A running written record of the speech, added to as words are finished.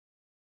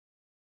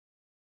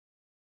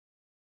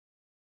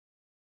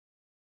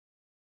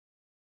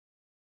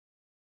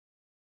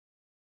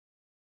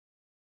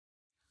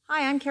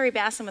Hi, I'm Kari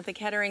Basson with the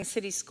Kettering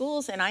City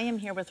Schools, and I am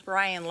here with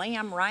Ryan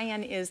Lamb.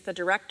 Ryan is the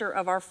director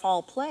of our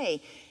fall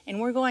play, and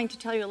we're going to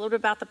tell you a little bit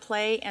about the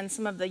play and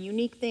some of the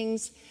unique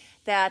things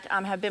that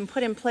have been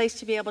put in place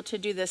to be able to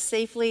do this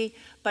safely,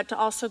 but to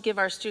also give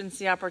our students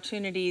the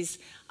opportunities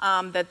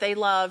that they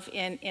love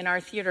in our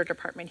theater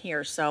department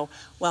here. So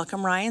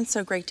welcome, Ryan.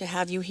 So great to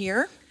have you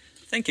here.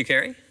 Thank you,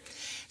 Kari.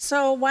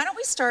 So why don't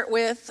we start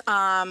with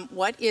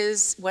what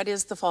is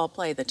the fall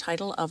play, the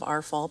title of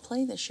our fall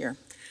play this year?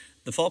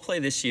 The fall play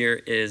this year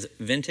is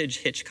Vintage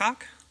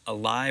Hitchcock, a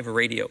live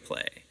radio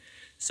play.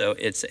 So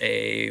it's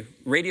a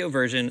radio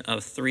version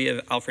of 3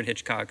 of Alfred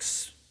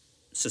Hitchcock's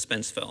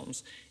suspense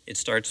films. It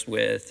starts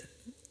with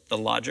The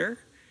Lodger,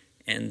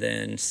 and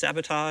then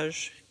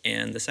Sabotage,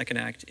 and the second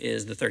act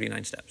is The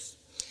 39 Steps.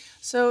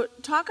 So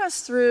talk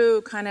us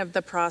through kind of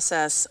the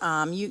process.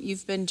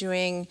 You've been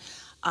doing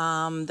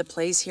the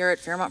plays here at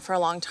Fairmont for a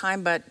long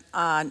time, but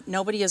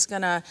nobody is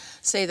going to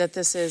say that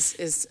this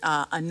is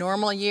a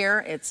normal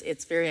year.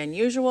 It's very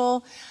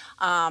unusual.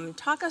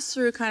 Talk us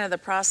through kind of the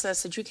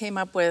process that you came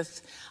up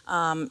with,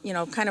 you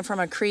know, kind of from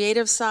a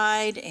creative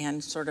side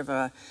and sort of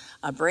a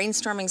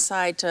brainstorming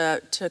side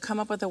to come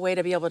up with a way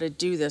to be able to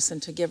do this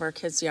and to give our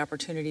kids the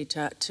opportunity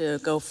to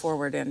go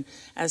forward. And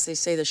as they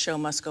say, the show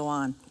must go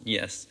on.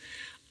 Yes.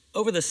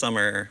 Over the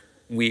summer,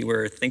 we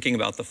were thinking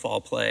about the fall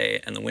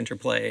play and the winter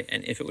play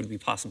and if it would be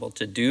possible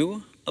to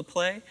do a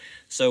play.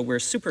 So we're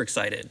super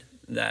excited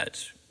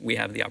that we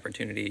have the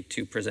opportunity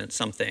to present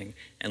something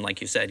and,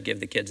 like you said, give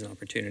the kids an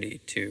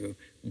opportunity to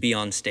be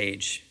on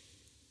stage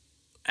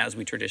as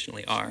we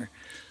traditionally are.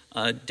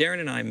 Darren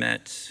and I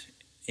met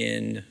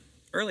in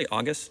early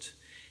August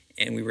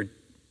and we were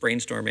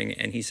brainstorming,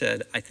 and he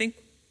said,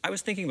 I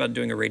was thinking about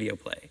doing a radio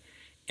play,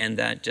 and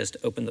that just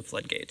opened the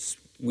floodgates.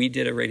 We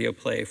did a radio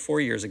play 4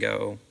 years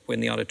ago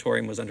when the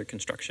auditorium was under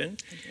construction.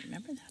 I do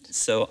remember that.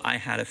 So I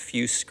had a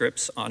few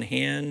scripts on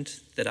hand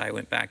that I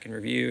went back and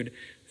reviewed,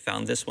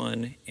 found this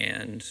one,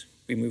 and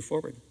we moved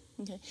forward.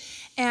 Okay.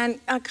 And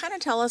kind of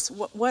tell us,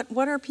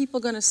 what are people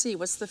going to see?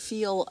 What's the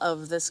feel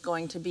of this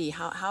going to be?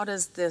 How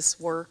does this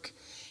work?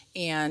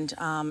 And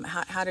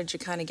how did you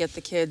kind of get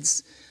the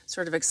kids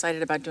sort of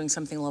excited about doing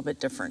something a little bit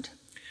different?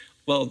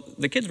 Well,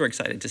 the kids were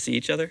excited to see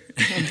each other.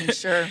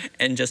 Sure.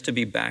 And just to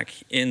be back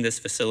in this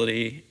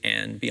facility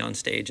and be on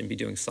stage and be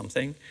doing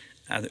something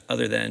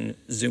other than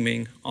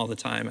Zooming all the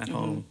time at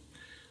home.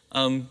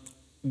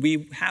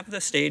 We have the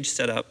stage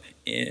set up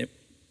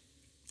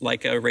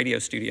like a radio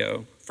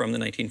studio from the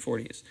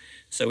 1940s.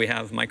 So we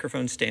have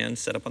microphone stands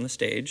set up on the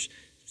stage,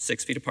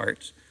 6 feet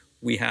apart.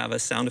 We have a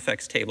sound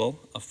effects table,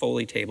 a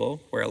Foley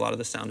table, where a lot of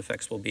the sound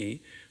effects will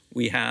be.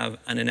 We have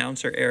an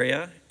announcer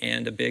area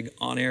and a big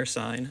on-air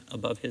sign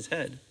above his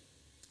head.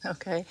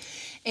 Okay.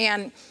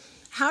 And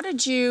how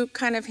did you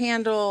kind of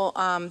handle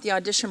the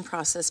audition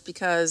process?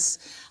 Because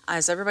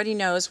as everybody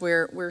knows,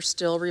 we're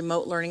still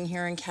remote learning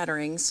here in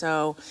Kettering,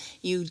 so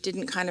you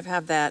didn't kind of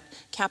have that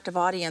captive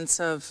audience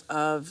of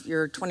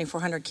your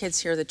 2,400 kids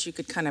here that you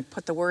could kind of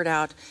put the word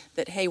out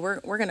that, hey, we're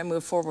going to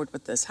move forward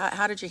with this.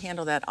 How did you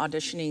handle that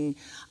auditioning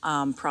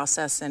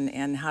process,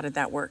 and how did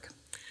that work?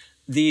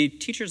 The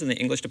teachers in the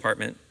English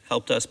department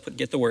helped us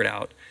get the word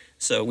out.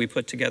 So we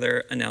put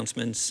together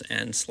announcements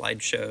and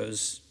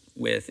slideshows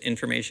with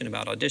information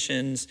about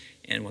auditions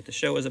and what the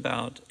show was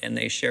about, and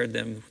they shared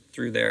them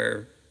through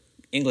their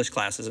English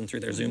classes and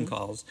through their Zoom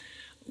calls.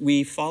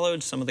 We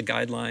followed some of the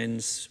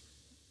guidelines.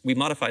 We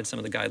modified some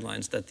of the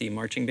guidelines that the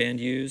marching band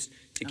used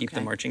to keep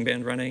the marching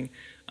band running.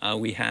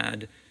 We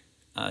had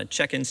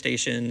check-in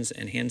stations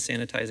and hand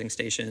sanitizing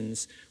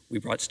stations. We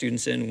brought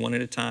students in one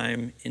at a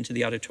time into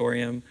the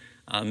auditorium.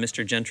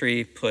 Mr.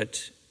 Gentry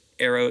put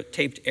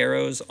taped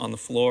arrows on the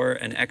floor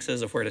and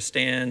X's of where to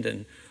stand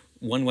and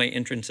one-way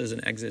entrances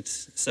and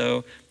exits.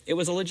 So it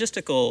was a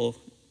logistical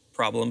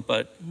problem,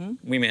 but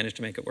we managed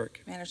to make it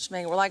work. Managed to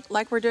make it work,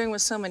 like we're doing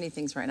with so many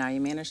things right now. You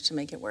managed to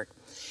make it work.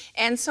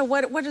 And so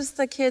what has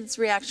the kids'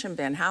 reaction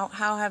been? How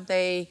have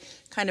they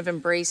kind of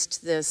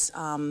embraced this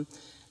kind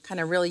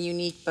of really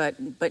unique but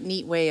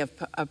neat way of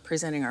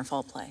presenting our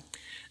fall play?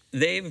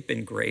 They've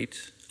been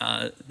great.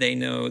 They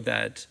know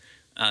that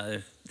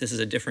this is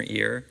a different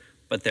year,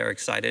 but they're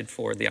excited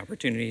for the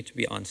opportunity to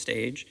be on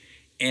stage.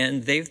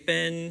 And they've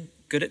been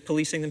good at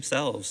policing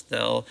themselves.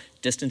 They'll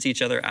distance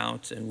each other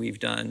out, and we've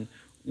done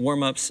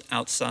warm-ups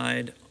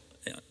outside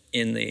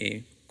in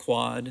the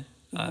quad,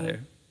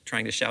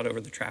 trying to shout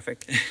over the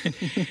traffic.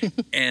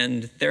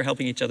 And they're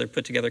helping each other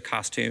put together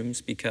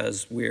costumes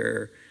because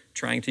we're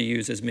trying to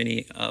use as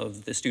many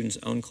of the students'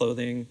 own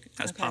clothing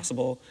as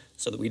possible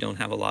so that we don't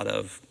have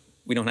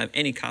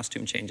any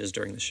costume changes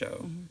during the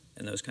show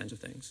and those kinds of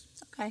things.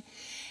 Okay.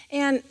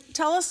 And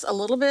tell us a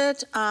little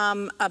bit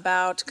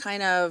about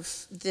kind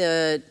of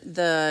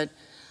the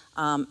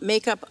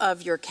makeup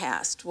of your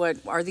cast. What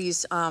are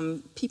these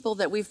people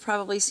that we've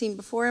probably seen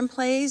before in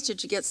plays?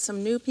 Did you get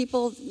some new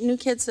people, new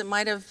kids that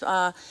might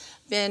have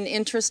been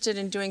interested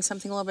in doing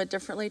something a little bit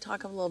differently?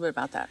 Talk a little bit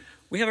about that.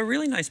 We have a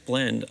really nice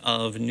blend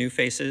of new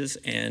faces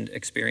and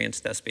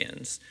experienced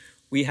thespians.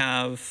 We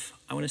have,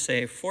 I want to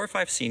say, 4 or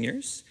 5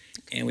 seniors,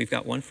 and we've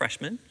got 1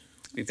 freshman.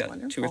 We've That's got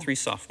wonderful. 2 or 3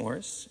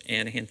 sophomores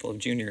and a handful of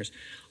juniors.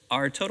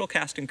 Our total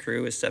cast and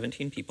crew is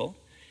 17 people,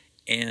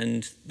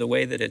 and the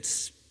way that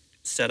it's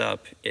set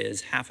up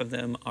is half of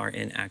them are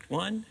in Act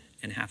 1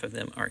 and half of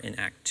them are in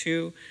Act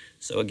 2.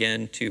 So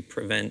again, to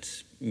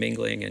prevent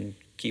mingling and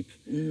keep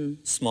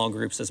small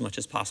groups as much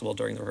as possible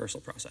during the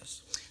rehearsal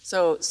process.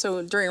 So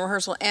during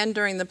rehearsal and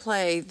during the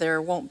play,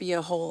 there won't be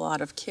a whole lot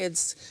of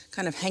kids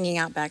kind of hanging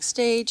out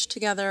backstage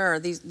together, or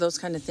those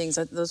kind of things.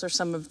 Those are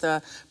some of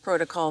the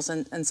protocols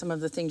and some of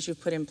the things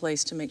you've put in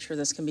place to make sure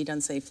this can be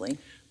done safely.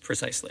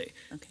 Precisely.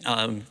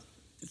 Okay.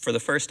 For the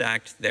first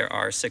act, there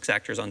are 6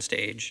 actors on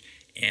stage,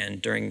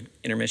 and during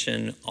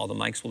intermission, all the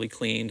mics will be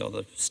cleaned, all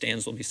the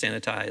stands will be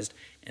sanitized,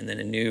 and then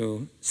a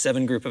new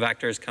 7 group of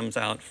actors comes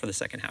out for the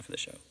second half of the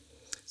show.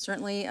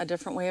 Certainly a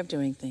different way of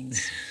doing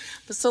things.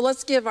 So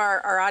let's give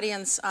our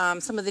audience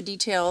some of the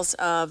details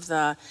of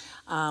the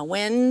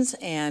wins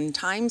and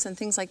times and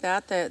things like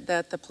that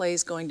the play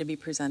is going to be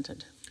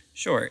presented.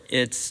 Sure.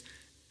 It's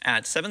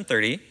at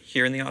 7:30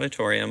 here in the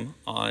auditorium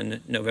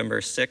on November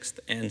 6th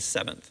and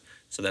 7th.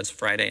 So that's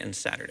Friday and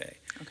Saturday.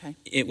 Okay.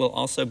 It will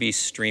also be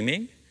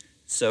streaming.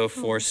 So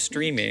for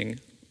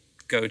streaming,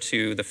 go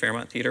to the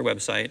Fairmont Theater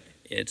website.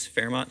 It's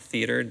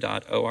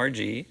fairmonttheater.org,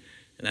 and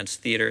that's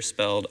theater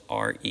spelled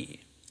R-E.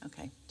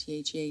 Okay,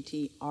 Theatre.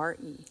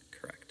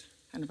 Correct.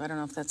 Kind of, I don't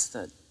know if that's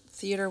the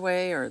theater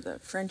way or the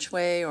French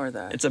way or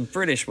the... It's a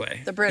British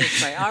way. The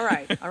British way. All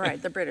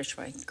right, the British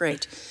way.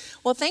 Great.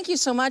 Well, thank you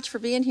so much for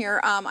being here.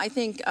 I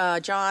think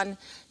John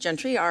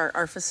Gentry,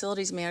 our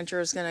facilities manager,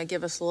 is going to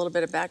give us a little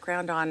bit of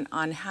background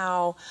on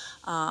how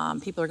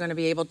people are going to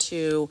be able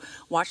to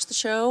watch the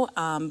show,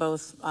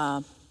 both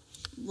a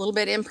little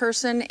bit in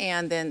person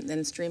and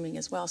then streaming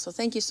as well. So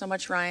thank you so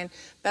much, Ryan.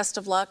 Best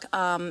of luck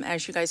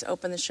as you guys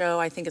open the show.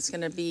 I think it's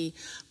going to be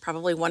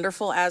probably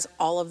wonderful, as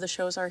all of the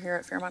shows are here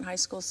at Fairmont High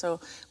School. So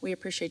we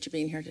appreciate you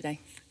being here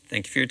today.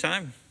 Thank you for your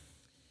time.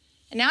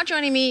 And now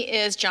joining me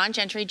is John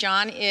Gentry.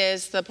 John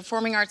is the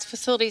Performing Arts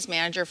Facilities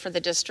Manager for the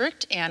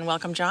district. And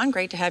welcome, John.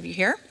 Great to have you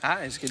here.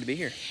 Hi, it's good to be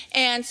here.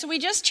 And so we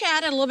just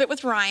chatted a little bit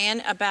with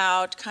Ryan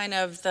about kind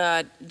of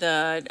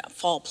the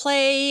fall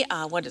play,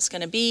 what it's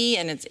going to be,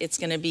 and it's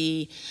going to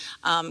be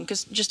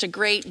just a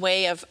great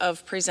way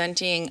of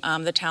presenting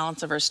the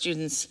talents of our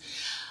students.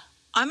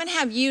 I'm going to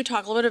have you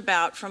talk a little bit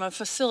about, from a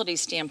facility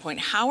standpoint,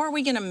 how are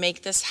we going to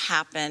make this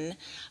happen?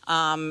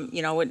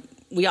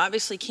 We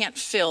obviously can't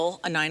fill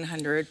a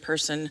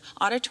 900-person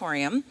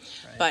auditorium,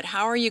 right. But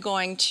how are you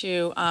going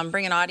to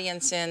bring an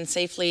audience in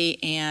safely,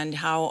 and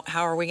how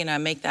are we going to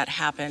make that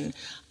happen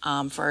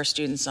for our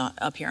students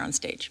up here on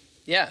stage?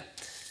 Yeah.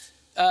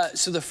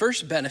 So the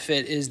first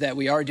benefit is that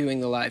we are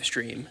doing the live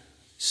stream,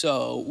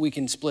 so we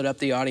can split up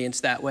the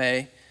audience that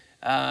way.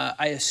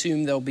 I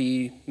assume there'll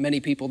be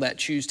many people that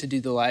choose to do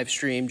the live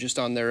stream just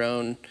on their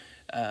own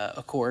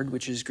accord,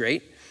 which is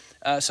great.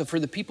 So for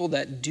the people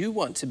that do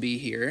want to be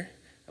here,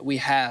 we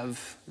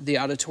have the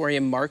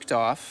auditorium marked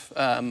off.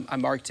 I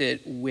marked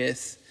it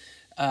with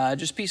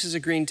just pieces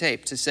of green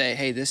tape to say,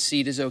 hey, this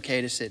seat is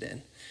okay to sit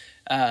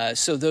in.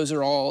 So those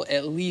are all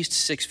at least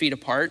 6 feet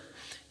apart.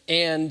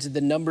 And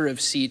the number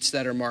of seats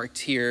that are marked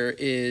here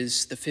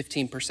is the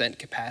 15%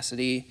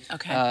 capacity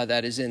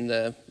that is in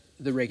the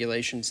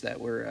regulations that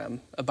we're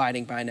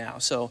abiding by now.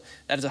 So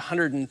that is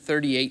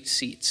 138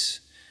 seats.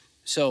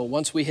 So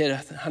once we hit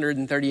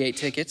 138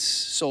 tickets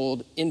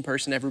sold in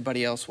person,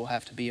 everybody else will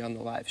have to be on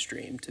the live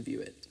stream to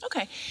view it.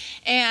 Okay.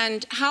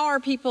 And how are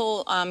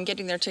people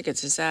getting their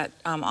tickets? Is that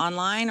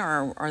online,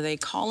 or are they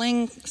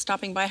calling,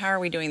 stopping by? How are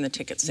we doing the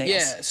ticket sales?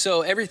 Yeah,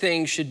 so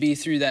everything should be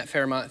through that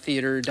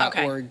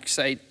fairmonttheater.org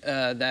site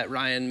that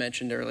Ryan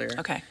mentioned earlier.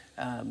 Okay.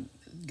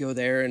 Go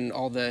there, and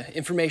all the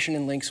information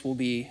and links will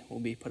be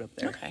put up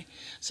there. Okay.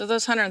 So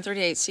those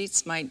 138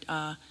 seats might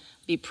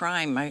be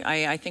prime.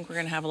 I think we're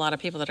going to have a lot of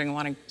people that are going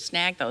to want to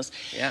snag those.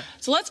 Yeah.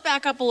 So let's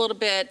back up a little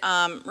bit.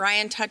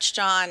 Ryan touched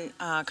on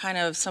kind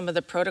of some of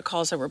the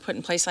protocols that were put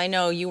in place. I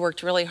know you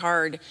worked really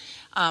hard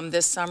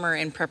this summer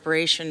in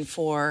preparation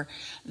for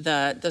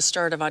the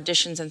start of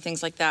auditions and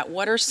things like that.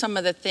 What are some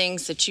of the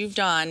things that you've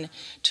done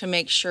to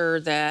make sure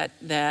that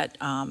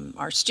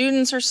our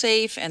students are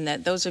safe, and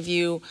that those of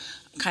you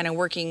kind of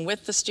working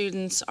with the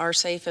students are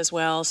safe as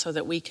well, so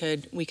that we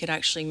could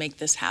actually make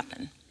this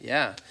happen?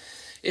 Yeah.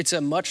 It's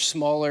a much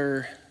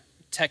smaller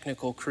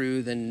technical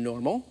crew than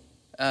normal.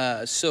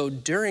 So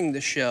during the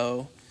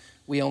show,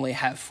 we only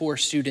have 4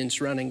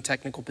 students running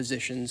technical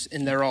positions,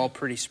 and they're all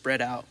pretty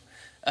spread out.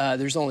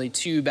 There's only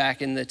 2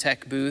 back in the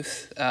tech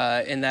booth,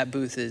 and that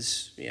booth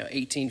is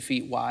 18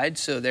 feet wide,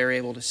 so they're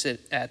able to sit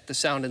at the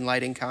sound and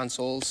lighting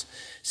consoles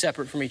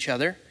separate from each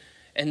other.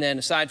 And then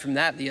aside from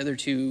that, the other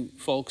 2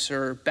 folks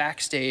are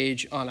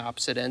backstage on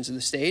opposite ends of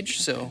the stage,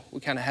 so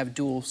we kind of have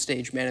dual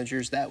stage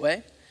managers that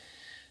way.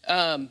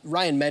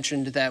 Ryan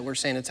mentioned that we're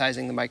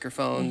sanitizing the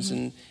microphones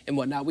and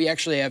whatnot. We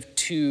actually have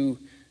 2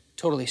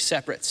 totally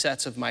separate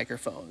sets of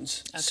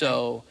microphones. Okay.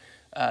 So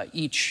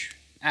each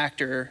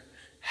actor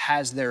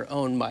has their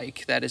own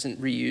mic that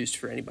isn't reused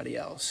for anybody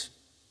else.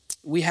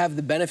 We have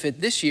the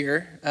benefit this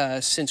year,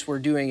 since we're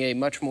doing a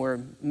much more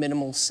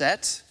minimal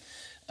set,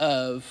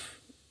 of,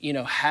 you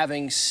know,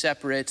 having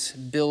separate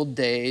build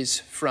days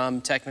from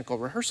technical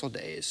rehearsal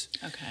days.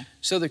 Okay.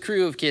 So the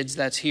crew of kids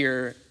that's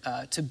here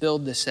to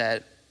build the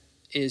set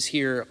is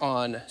here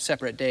on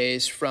separate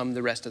days from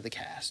the rest of the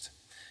cast.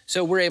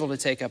 So we're able to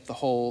take up the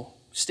whole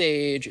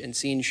stage and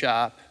scene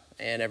shop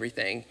and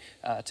everything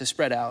to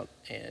spread out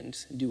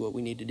and do what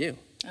we need to do.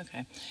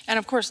 Okay, and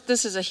of course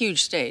this is a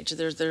huge stage.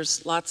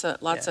 There's lots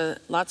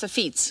of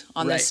feats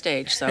on this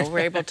stage, so we're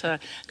able to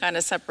kind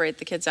of separate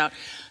the kids out.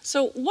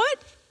 So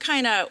what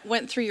kind of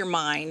went through your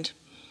mind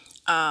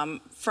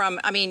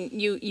from? I mean,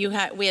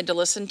 we had to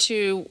listen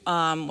to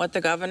what the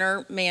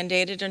governor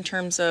mandated in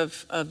terms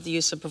of the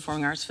use of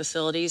performing arts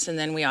facilities, and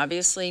then we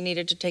obviously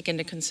needed to take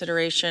into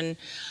consideration,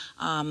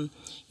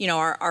 you know,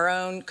 our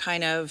own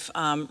kind of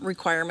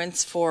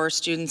requirements for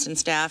students and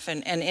staff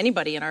and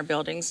anybody in our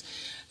buildings.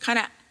 Kind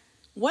of,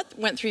 what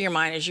went through your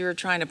mind as you were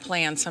trying to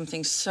plan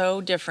something so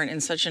different in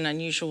such an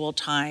unusual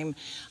time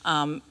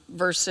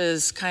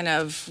versus kind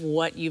of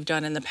what you've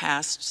done in the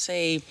past,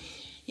 say,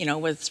 you know,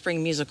 with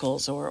spring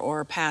musicals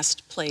or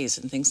past plays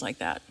and things like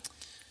that?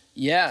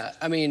 Yeah,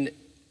 I mean,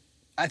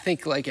 I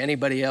think like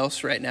anybody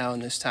else right now in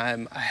this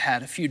time, I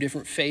had a few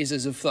different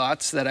phases of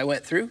thoughts that I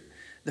went through.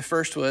 The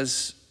first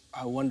was,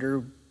 I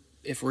wonder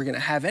if we're gonna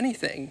have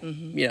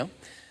anything, you know?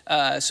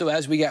 So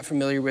as we got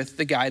familiar with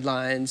the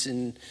guidelines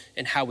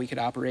and how we could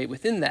operate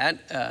within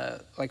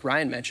that, like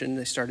Ryan mentioned,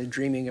 they started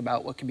dreaming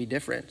about what could be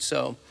different.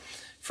 So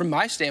from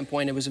my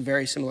standpoint, it was a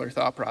very similar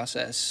thought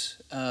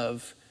process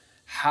of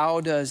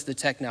how does the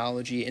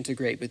technology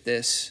integrate with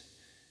this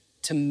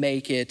to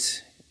make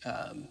it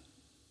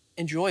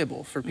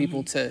enjoyable for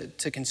people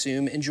to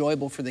consume,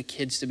 enjoyable for the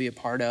kids to be a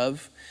part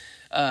of.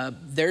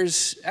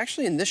 There's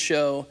actually in this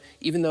show,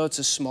 even though it's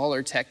a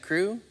smaller tech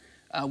crew,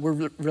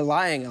 we're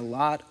relying a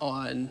lot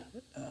on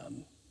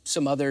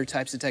some other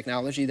types of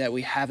technology that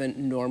we haven't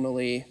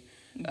normally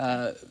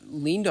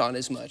leaned on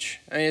as much.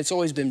 I mean, it's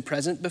always been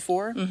present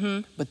before,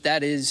 but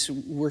that is,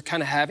 we're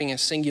kind of having a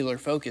singular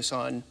focus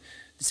on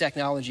the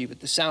technology with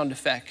the sound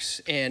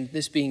effects, and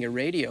this being a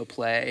radio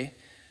play,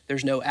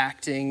 there's no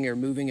acting or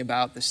moving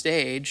about the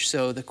stage,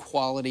 so the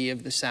quality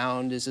of the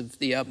sound is of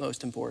the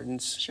utmost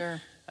importance.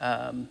 Sure.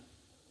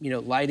 You know,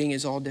 lighting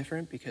is all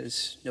different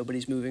because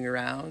nobody's moving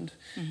around.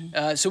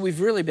 So we've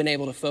really been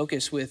able to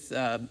focus with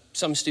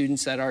some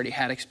students that already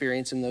had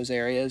experience in those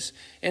areas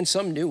and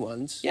some new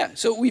ones. Yeah,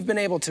 so we've been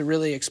able to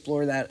really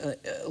explore that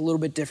a little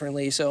bit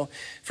differently. So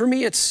for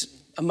me, it's,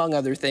 among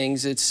other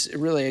things, it's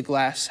really a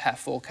glass half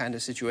full kind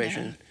of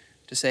situation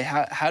to say,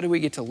 how do we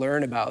get to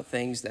learn about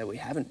things that we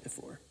haven't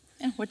before?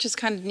 Yeah, which is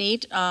kind of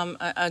neat,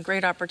 a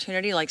great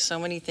opportunity, like so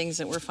many things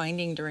that we're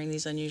finding during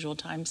these unusual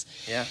times.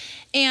 Yeah.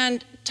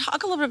 And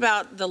talk a little bit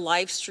about the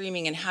live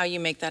streaming and how you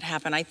make that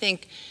happen. I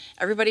think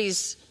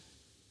everybody's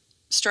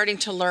starting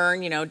to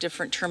learn, you know,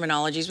 different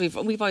terminologies.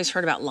 We've always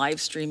heard about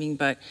live streaming,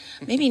 but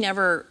maybe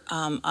never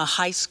a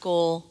high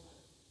school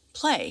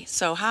play.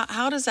 So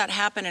how does that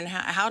happen, and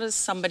how does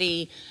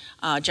somebody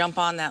jump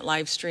on that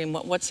live stream?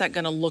 What's that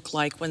going to look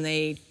like when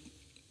they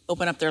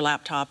open up their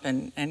laptop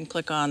and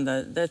click on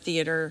the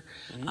theater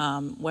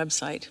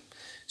website?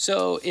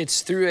 So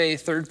it's through a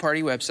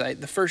third-party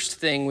website. The first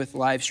thing with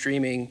live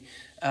streaming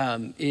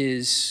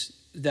is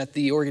that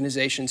the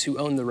organizations who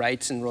own the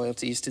rights and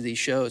royalties to these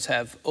shows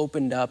have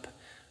opened up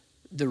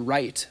the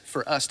right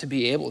for us to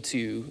be able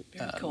to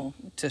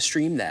to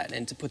stream that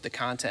and to put the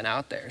content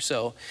out there.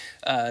 So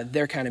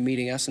they're kind of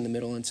meeting us in the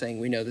middle and saying,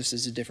 we know this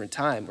is a different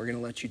time. We're going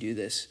to let you do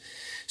this.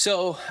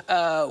 So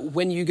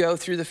when you go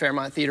through the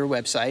Fairmont Theater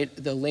website,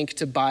 the link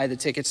to buy the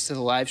tickets to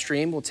the live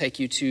stream will take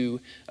you to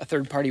a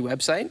third-party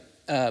website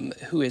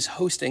who is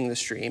hosting the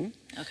stream.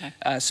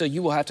 Okay. So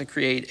you will have to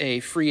create a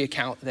free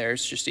account there.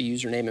 It's just a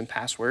username and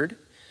password.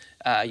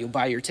 You'll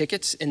buy your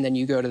tickets, and then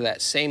you go to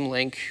that same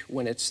link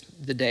when it's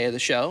the day of the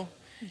show,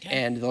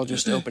 and they'll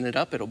just open it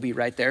up. It'll be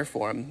right there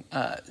for them.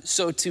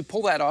 So to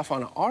pull that off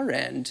on our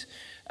end,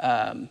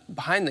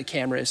 behind the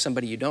camera is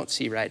somebody you don't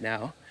see right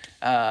now.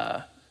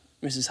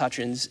 Mrs.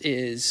 Hutchins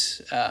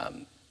is,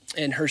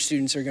 and her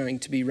students are going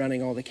to be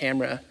running all the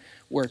camera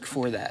work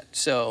for that.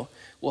 So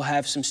we'll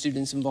have some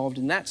students involved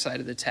in that side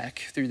of the tech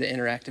through the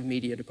interactive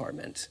media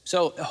department.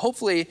 So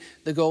hopefully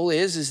the goal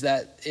is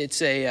that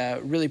it's a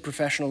really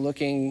professional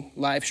looking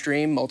live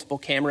stream, multiple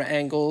camera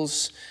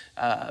angles,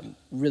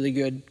 really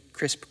good,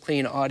 crisp,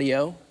 clean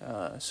audio.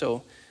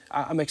 So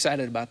I'm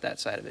excited about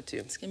that side of it too.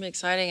 It's gonna be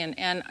exciting,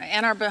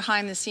 and our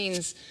behind the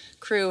scenes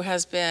crew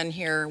has been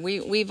here.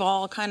 We've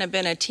all kind of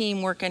been a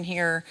team working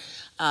here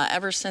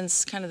ever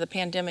since kind of the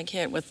pandemic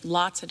hit with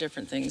lots of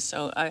different things.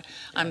 So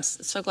I'm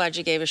so glad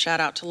you gave a shout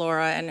out to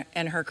Laura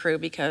and her crew,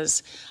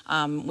 because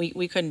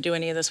we couldn't do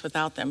any of this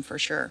without them for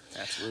sure.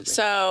 Absolutely.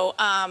 So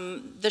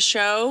the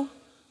show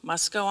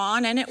must go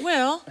on, and it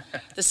will,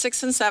 the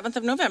 6th and 7th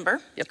of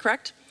November,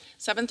 correct?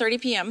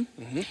 7:30 p.m.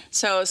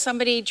 So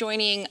somebody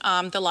joining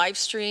the live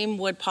stream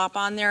would pop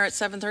on there at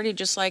 7:30,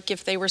 just like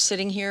if they were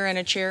sitting here in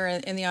a chair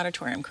in the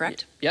auditorium,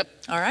 correct? Yep.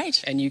 All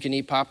right. And you can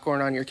eat popcorn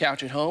on your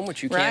couch at home,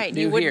 which you can't do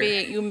you here.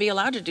 You wouldn't be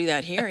allowed to do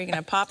that here. You can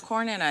have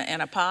popcorn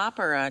and a pop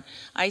or a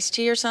iced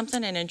tea or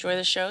something and enjoy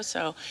the show.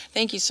 So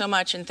thank you so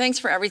much. And thanks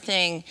for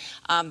everything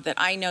that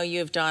I know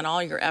you've done,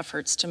 all your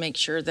efforts to make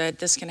sure that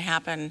this can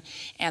happen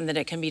and that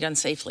it can be done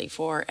safely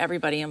for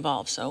everybody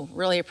involved. So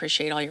really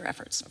appreciate all your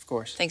efforts. Of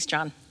course. Thanks,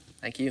 John.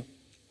 Thank you.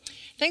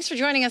 Thanks for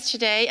joining us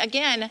today.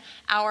 Again,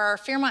 our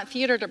Fairmont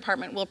Theater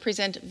Department will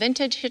present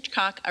Vintage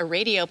Hitchcock, a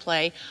radio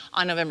play,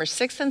 on November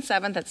 6th and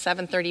 7th at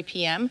 7:30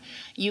 p.m.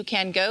 You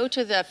can go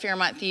to the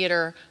Fairmont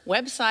Theater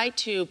website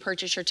to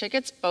purchase your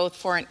tickets, both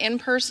for an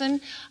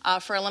in-person,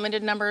 for a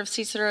limited number of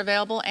seats that are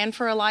available, and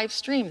for a live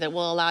stream that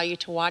will allow you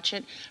to watch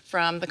it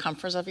from the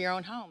comforts of your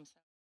own homes.